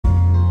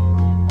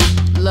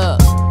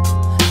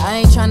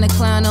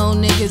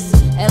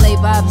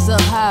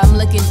up high, I'm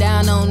looking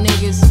down on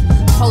niggas.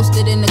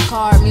 Posted in the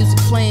car, music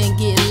playing,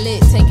 getting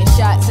lit, taking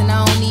shots, and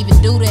I don't even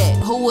do that.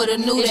 Who would've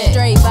knew that?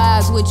 Straight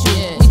vibes with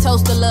you. We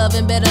toast to love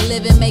and better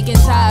living, making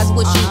ties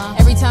with you.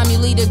 Every time you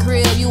leave the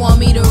crib, you want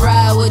me to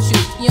ride with you.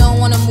 You don't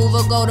wanna move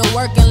or go to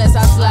work unless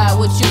I slide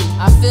with you.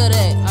 I feel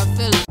that, I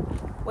feel it.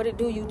 What it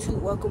do, YouTube?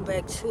 Welcome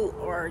back to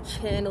our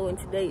channel, and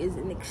today is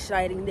an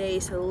exciting day.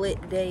 It's a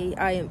lit day.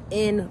 I am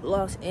in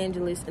Los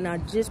Angeles, and I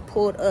just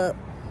pulled up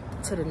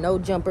to the No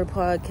Jumper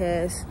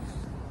podcast.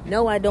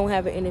 No, I don't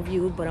have an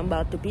interview, but I'm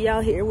about to be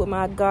out here with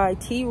my guy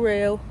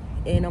T-Rell,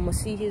 and I'm gonna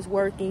see his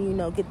work and, you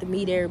know, get to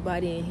meet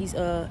everybody. And he's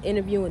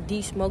interviewing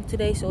D Smoke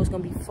today, so it's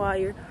gonna be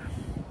fire.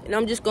 And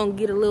I'm just gonna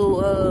get a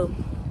little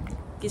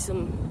get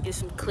some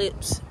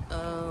clips.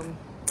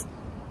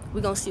 We're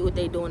gonna see what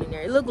they doing in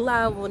there. It look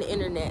live on the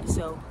internet,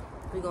 so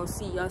we're gonna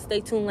see. Y'all stay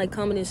tuned, like,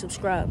 comment, and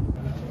subscribe.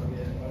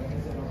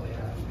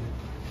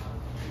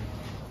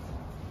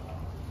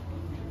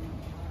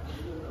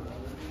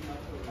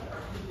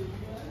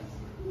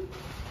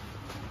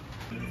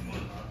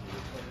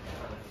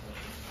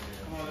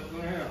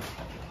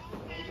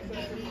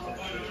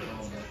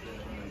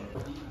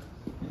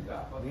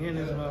 We in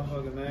this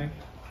motherfucker, man.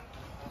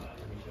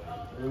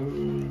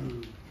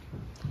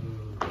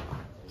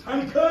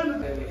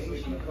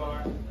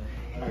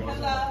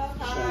 Hello,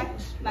 hi.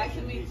 Nice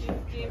to meet you.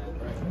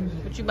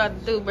 What you about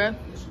to do, bro? You know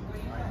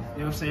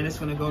what I'm saying? It's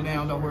gonna go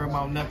down. Don't worry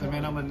about nothing,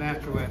 man. I'm a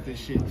natural at this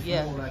shit.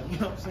 Yeah. Like, you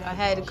know what I'm saying? I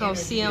had to come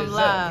see him You know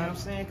what I'm live.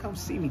 saying? Come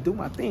see me, do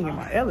my thing in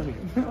my element.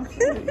 You know what I'm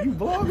saying? You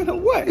vlogging or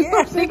what? You know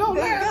what I'm saying? Don't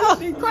laugh.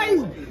 This shit crazy.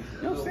 You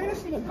know what I'm saying?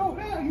 This shit go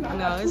down. You know, I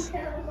got two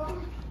cameras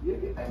on. You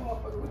get that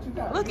motherfucker. What you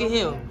got? Look at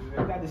him.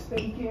 You got the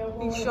steady cam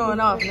on. He's showing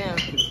off now.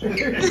 You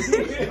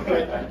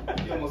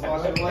almost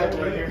lost your life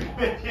right here.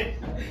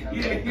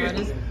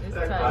 It's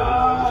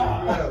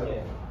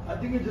tight. I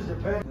think it just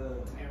depends.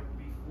 And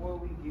before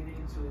we get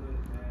into it,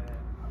 man,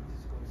 I'm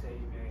just gonna tell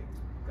you, man,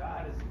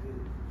 God is good.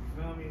 You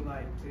feel me?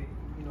 Like, to,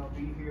 you know,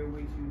 be here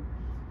with you,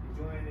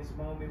 enjoying this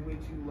moment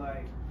with you,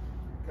 like,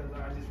 because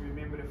I just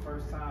remember the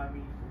first time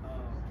me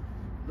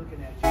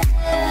looking at you.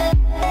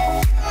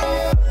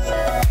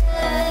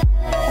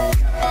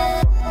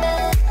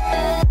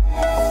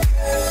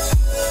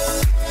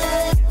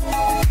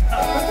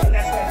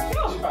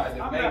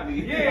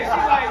 Yeah,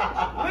 she's like,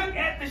 look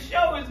at the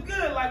show, it's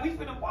good. Like, we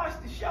finna watch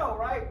the show,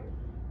 right?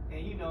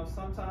 And you know,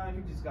 sometimes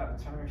you just gotta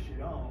turn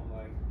shit on.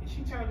 Like, and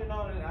she turned it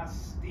on, and I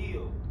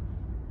still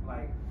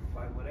like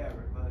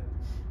whatever. But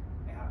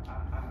and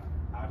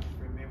I just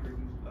remember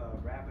you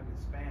rapping in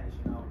Spanish,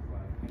 and I was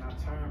like, and I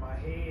turned my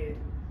head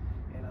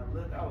and I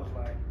looked, I was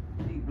like,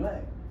 he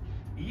black.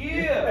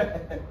 Yeah.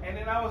 And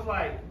then I was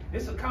like,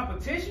 this a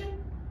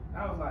competition?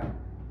 I was like,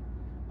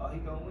 oh, he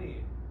gonna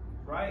win,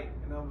 right?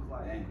 And I was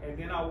like, and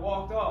then I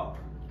walked off,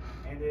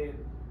 and then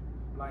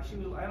like she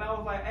was, and I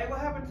was like, hey, what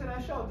happened to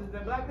that show? Did the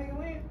black nigga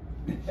win?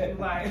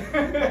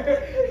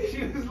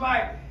 She was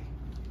like,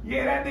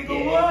 yeah, that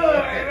nigga won.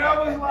 And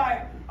I was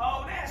like,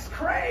 oh, that's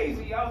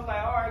crazy. I was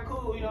like, all right,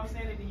 cool. You know what I'm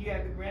saying? And then you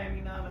had the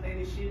Grammy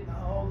nominated shit and the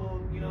whole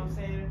little, you know what I'm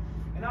saying?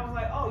 And I was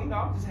like, oh, you know,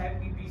 I'm just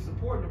happy to be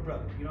supporting the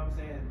brother. You know what I'm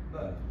saying?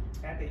 But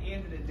at the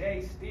end of the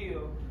day,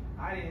 still,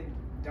 I didn't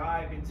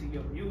dive into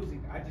your music.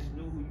 I just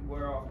knew who you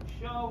were off the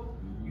show.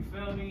 You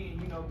feel me?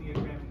 And you know, being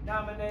Grammy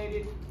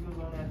nominated, he was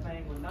on that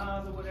thing with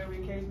Nas or whatever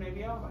the case may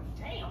be. I was like,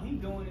 damn, he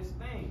doing his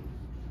thing.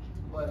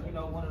 But you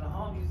know, one of the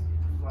homies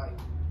was like,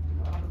 you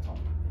know, I'm gonna talk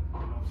to him. You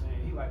know what I'm saying?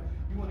 He like,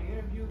 you want to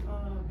interview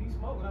D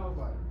Smoke? And I was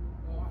like,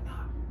 why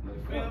not? You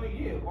feel me?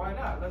 Yeah, why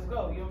not? Let's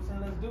go. You know what I'm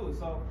saying? Let's do it.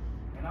 So,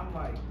 and I'm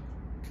like,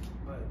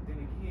 but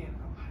then again,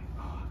 I'm like,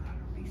 oh, I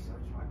gotta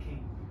research. I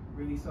can't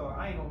really. So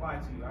I ain't gonna lie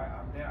to you.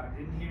 I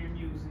didn't hear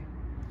music.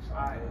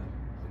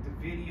 With the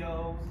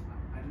videos,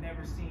 I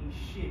never seen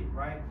shit,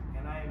 right?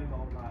 And I ain't even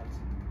gonna lie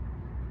to you,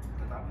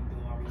 because I be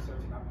doing my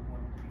research and I be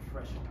wanting to be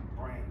fresh on my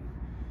brain.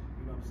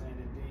 You know what I'm saying?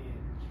 And then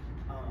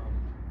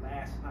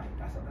last night,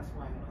 that's why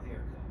I ain't got no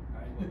haircut.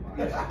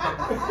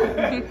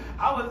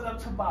 I was up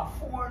to about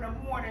 4 in the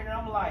morning, and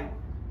I'm like,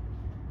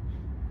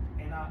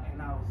 and I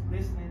was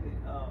listening to is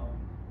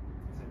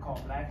it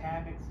called Black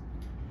Habits?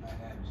 Black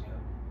Habits,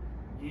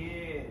 yeah.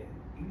 Yeah,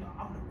 you know,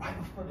 I'm the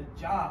writer for the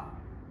job.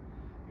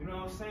 You know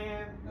what I'm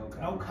saying?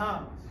 No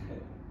comments.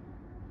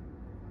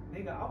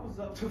 Nigga, I was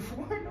up to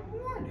 4 in the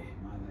morning.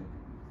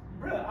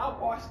 Bruh, I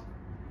watched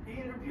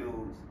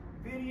interviews,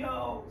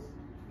 videos,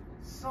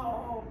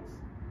 songs,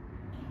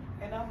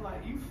 and I'm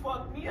like, you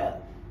fucked me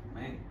up.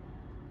 Man.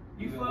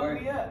 You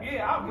fucked me up.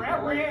 Yeah, I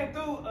ran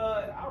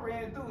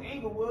through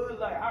Inglewood,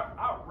 like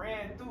I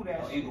ran through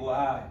that shit. Inglewood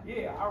High.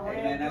 Yeah, I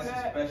ran man, through that's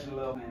that. a special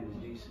love, man.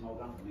 It's D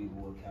Smoke. I'm from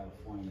Inglewood,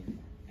 California.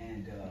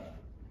 And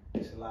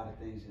there's a lot of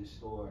things in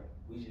store.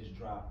 We just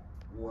dropped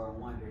War and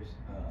Wonders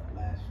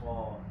last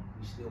fall.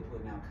 We still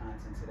putting out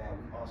content to that.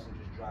 We also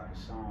just dropped a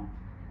song,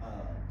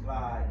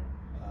 Glide,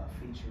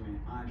 featuring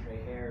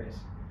Andre Harris.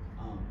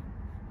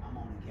 I'm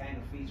on a gang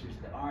of features,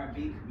 the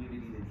R&B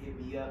community that hit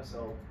me up.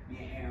 So me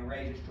and Aaron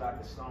Ray just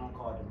dropped a song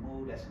called The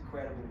Mood. That's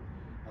incredible.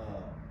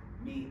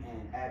 Me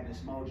and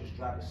Agnes Mo just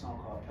dropped a song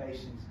called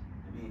Patience.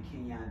 me and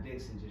Kenyon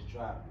Dixon just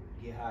dropped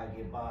Get High,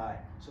 Get By.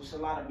 So it's a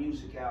lot of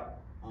music out.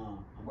 I'm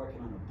working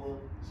on a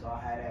book, so I'll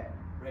have that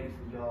ready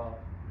for y'all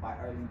by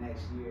early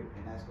next year,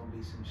 and that's gonna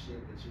be some shit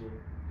that you'll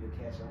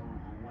catch on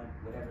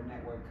whatever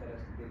network cut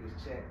us the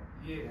biggest check.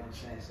 You know what I'm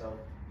saying? So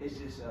it's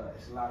just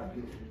it's a lot of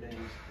beautiful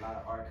things, a lot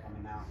of art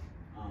coming out.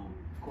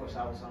 Of course,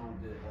 I was on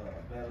the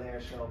Bel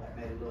Air show. I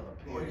made a little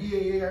appearance. Oh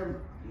yeah.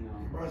 You know,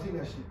 bro, I seen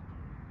that shit.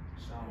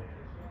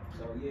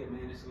 So yeah,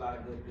 man, there's a lot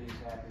of good things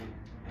happening,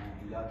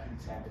 and y'all keep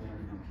tapping in.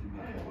 We're gonna keep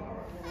making it.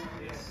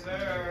 Yes,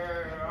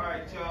 sir. All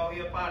right, y'all,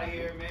 we up out of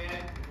here,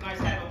 man. Nice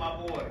having my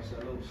boy.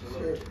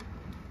 Salute.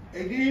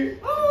 Hey, dear.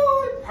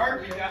 Ooh,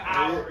 perfect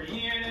hour. You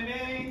hear the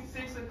name?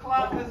 6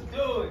 o'clock. Let's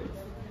do it.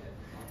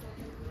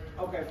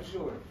 Okay, for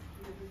sure.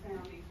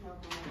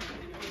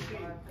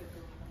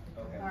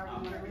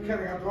 You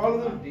gotta have all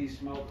of them. D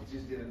Smoke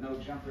just did a no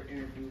jumper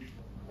interview.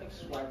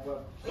 Swipe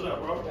up. What's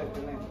up, bro? Check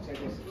the link. Check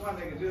this. My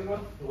nigga, just what?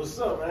 What's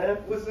up, man?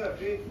 What's up,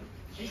 G?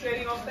 She said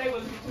he gonna stay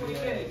with us for 20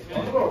 minutes,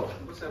 man. Come on.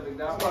 What's up, big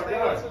dog? Stay with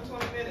us for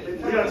 20 minutes.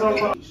 We gotta talk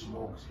about. He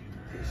smokes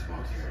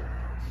here.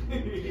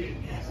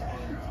 Yes,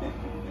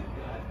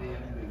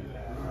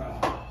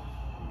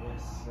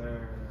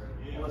 sir.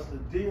 What's the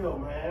deal,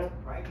 man?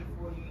 Right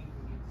before you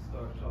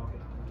start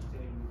talking, I want to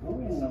tell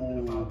you something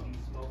about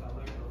D-Smoke. I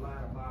learned a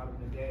lot about him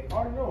today. I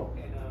already know.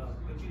 And,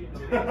 but you didn't know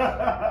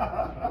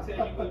that. I'll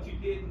tell you what you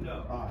didn't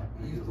know. All right.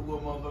 I used to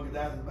whoop motherfuckers'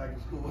 asses back in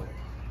school.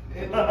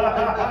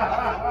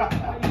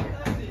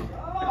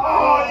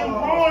 Oh, you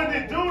ruined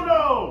it,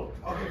 Duno!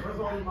 Okay, first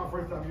of all, this is my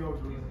first time you over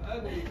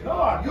Ugly. No,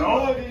 I You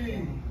don't.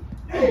 ugly.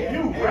 Hey,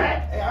 you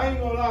rat! Hey, I ain't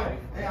gonna lie.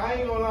 Hey, I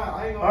ain't gonna lie.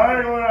 I ain't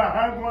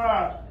gonna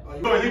lie.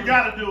 Look, you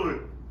gotta do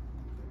it.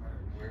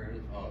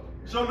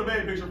 Show them the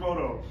baby picture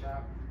photo.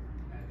 Shop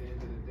at the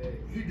end of the day.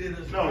 You did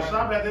this. No,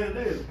 stop at the end of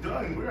the day. It's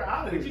done. We're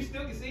out of But you here.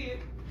 still can see it.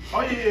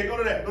 Oh, yeah, go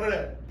to that.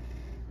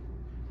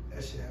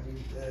 That shit had me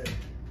dead.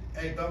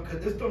 Hey,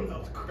 this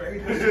thumbnail's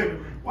crazy.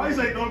 Why you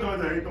say don't come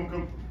there? Don't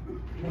come.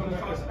 You know,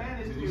 talk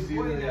Spanish to your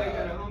boy that I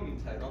got a homie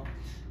title.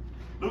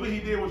 Look what he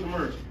did with your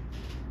merch.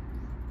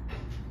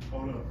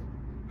 Hold up.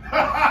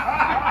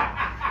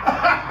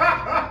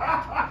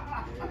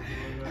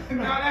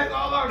 No, that's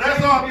all our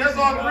That's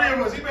all three of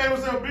us. He made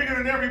himself bigger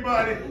than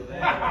everybody.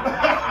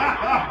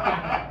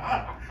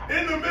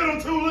 In the middle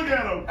too, look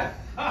at him.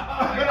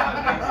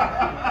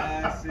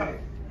 That's it.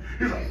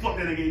 He's like, fuck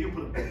that nigga. You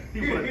put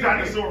a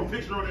dinosaur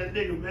picture on that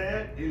nigga,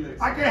 man.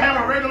 I can't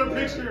have a regular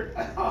picture.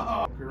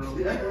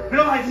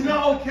 They're like,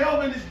 no,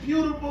 Kelvin is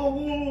beautiful.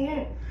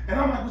 Woo. And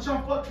I'm like, but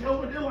y'all fuck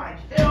Kelvin? They're like,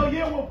 hell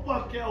yeah, we'll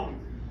fuck Kelvin.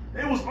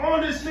 They was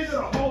on this nigga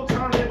the whole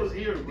time they was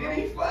here, bro. Did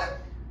he fuck?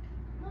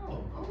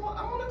 No, I'm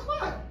on the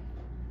clock.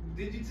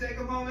 Did you take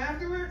him home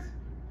afterwards?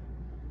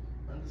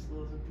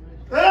 Undisclosed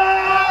information. Oh,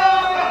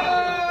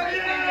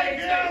 yeah,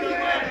 Kelvin!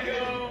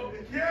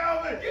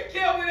 Kelvin! Get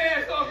Kelvin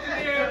ass off the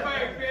air,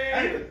 man.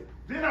 Hey,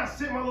 then I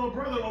sent my little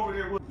brother over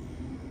there with.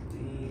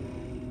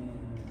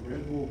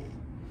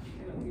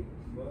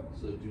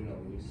 So do you know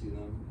when we see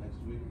them next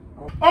week?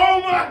 Oh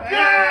my God!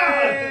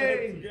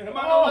 Hey! Am I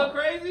gonna look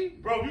crazy?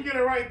 Bro, if you get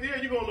it right there,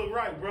 you're gonna look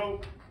right, bro.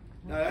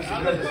 No, that's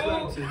I look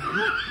cool. you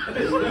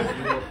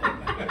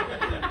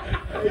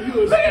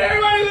Look at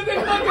everybody with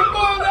their fucking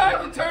phones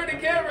out. You turn the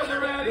cameras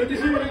around. Yeah, They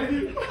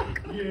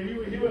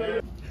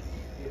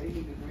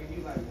need to bring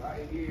you like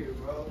right here,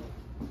 bro.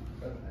 You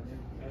know what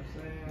I'm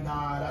saying?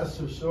 Nah, that's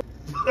for sure.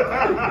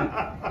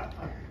 Alright,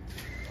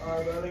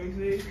 bro, let me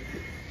see.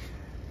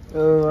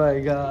 Oh my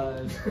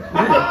God.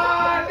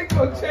 Ah, that nigga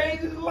gonna change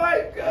his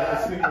life,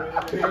 God.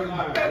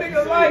 That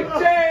nigga life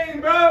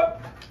changed, bro.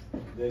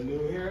 the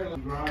new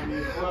hairline. Grimy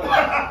as fuck.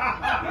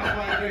 That's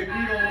why they don't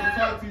want to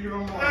talk to you no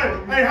more.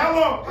 Hey, how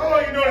long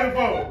you know him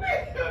for?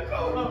 I've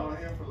known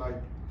him for like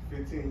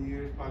 15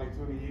 years, probably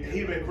 20 years.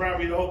 He been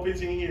grimy the whole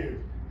 15 years.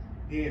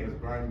 He ain't as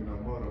grimy no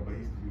more though, but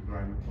he used to be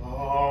grimy.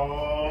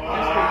 Oh.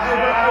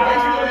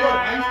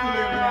 I used to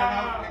live in that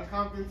house in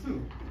Compton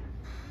too.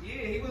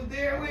 Yeah, he was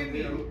there with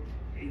me.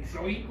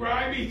 So he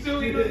grimy too.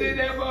 He was in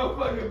that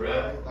motherfucker,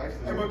 bro.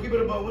 Hey, bro, keep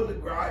it about what's the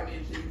grimy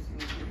and shit. You see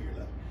this shit here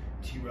like,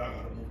 T-Rell, I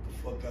gotta move the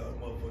fuck out of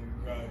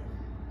motherfucking grimy.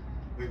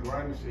 The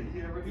grimy shit,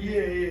 he ever did?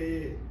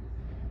 Yeah.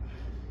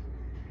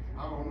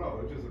 I don't know.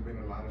 It just been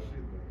a lot of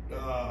shit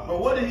though. But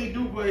what did he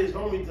do for his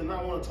homie to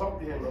not want to talk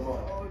to him no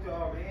more?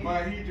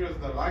 But he just,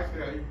 the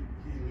lifestyle he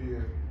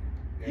lived.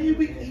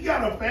 He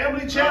got a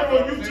family channel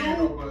on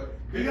YouTube.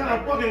 He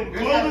got a fucking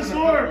clothing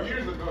store.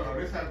 Years ago, though.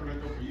 This happened a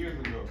couple years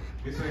ago.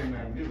 This ain't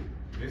nothing new.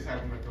 This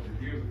happened a couple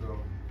years ago.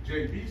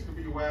 JB used to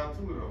be wild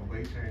too, though, but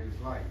he changed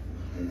his life.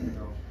 You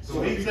know?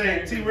 So he's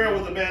saying T-Rell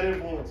was a bad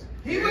influence.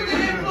 He was the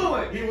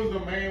influence. He was the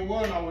main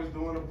one always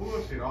doing the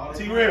bullshit. All the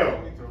T-Rell.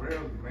 time.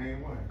 T-Rell's the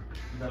main one.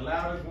 The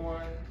loudest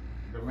one,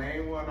 the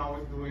main one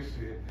always doing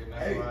shit. And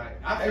that's why,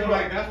 I feel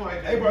like that's why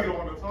JB don't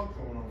want to talk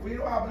to him. Well, you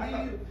know I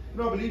believe you. You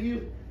know I believe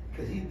you?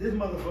 Because this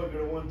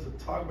motherfucker wanted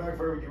to talk back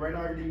for everything. Right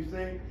now, everything you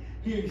saying,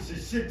 he ain't say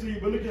shit to you,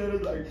 but look at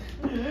it like,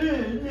 I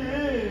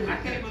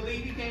can't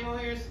believe he came on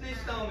here and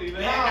snitched on me,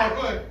 man. Nah,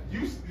 but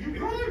you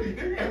grimy.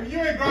 I mean, you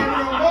ain't grimy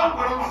no more,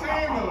 but I'm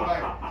saying though,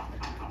 like,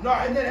 No,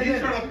 and then He's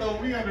trying to throw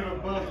me under the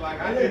bus like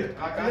I and did.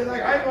 then, and then,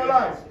 like, I ain't gonna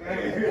lie. I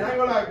ain't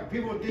gonna lie.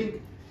 People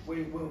think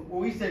when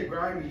we say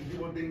grimy,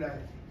 people think that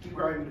he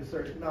grimy to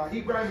certain. Nah,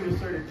 he grimy to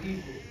certain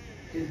people.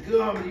 His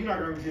good homie, you're not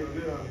grimy to a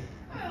good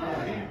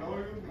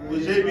homie.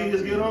 Was JB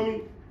his good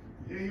homie?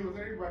 Yeah, he was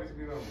everybody's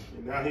good homie.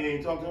 And now he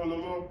ain't talking to him no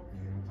more?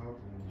 He ain't talking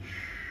to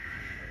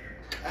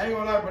him. I ain't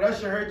gonna lie, but that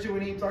shit hurt you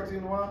when he ain't talked to you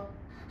in a while.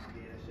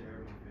 Yeah, that shit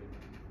hurt my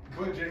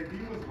feelings. But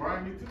JB was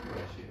grimy too.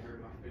 That shit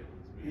hurt my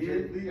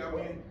feelings. JB, I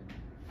mean,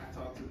 I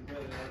talked to the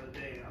brother the other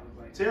day. I was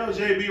like, Tell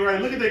JB right,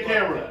 look at that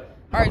camera.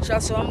 Alright, y'all,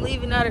 so I'm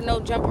leaving out of No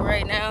Jumper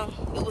right now.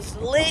 It was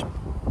lit.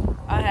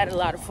 I had a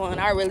lot of fun.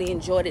 I really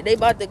enjoyed it. They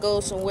about to go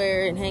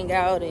somewhere and hang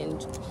out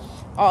and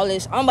all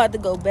this. I'm about to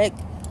go back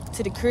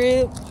to the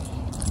crib.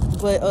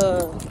 But,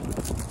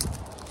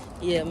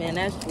 yeah, man,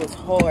 that was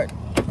hard.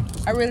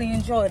 I really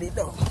enjoyed it,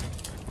 though.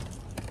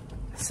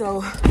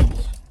 So,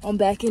 I'm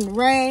back in the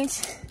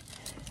range.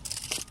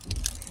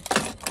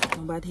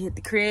 I'm about to hit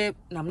the crib.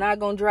 And I'm not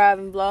going to drive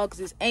and vlog because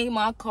this ain't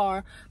my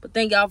car. But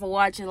thank y'all for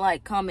watching.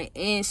 Like, comment,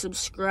 and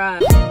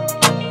subscribe.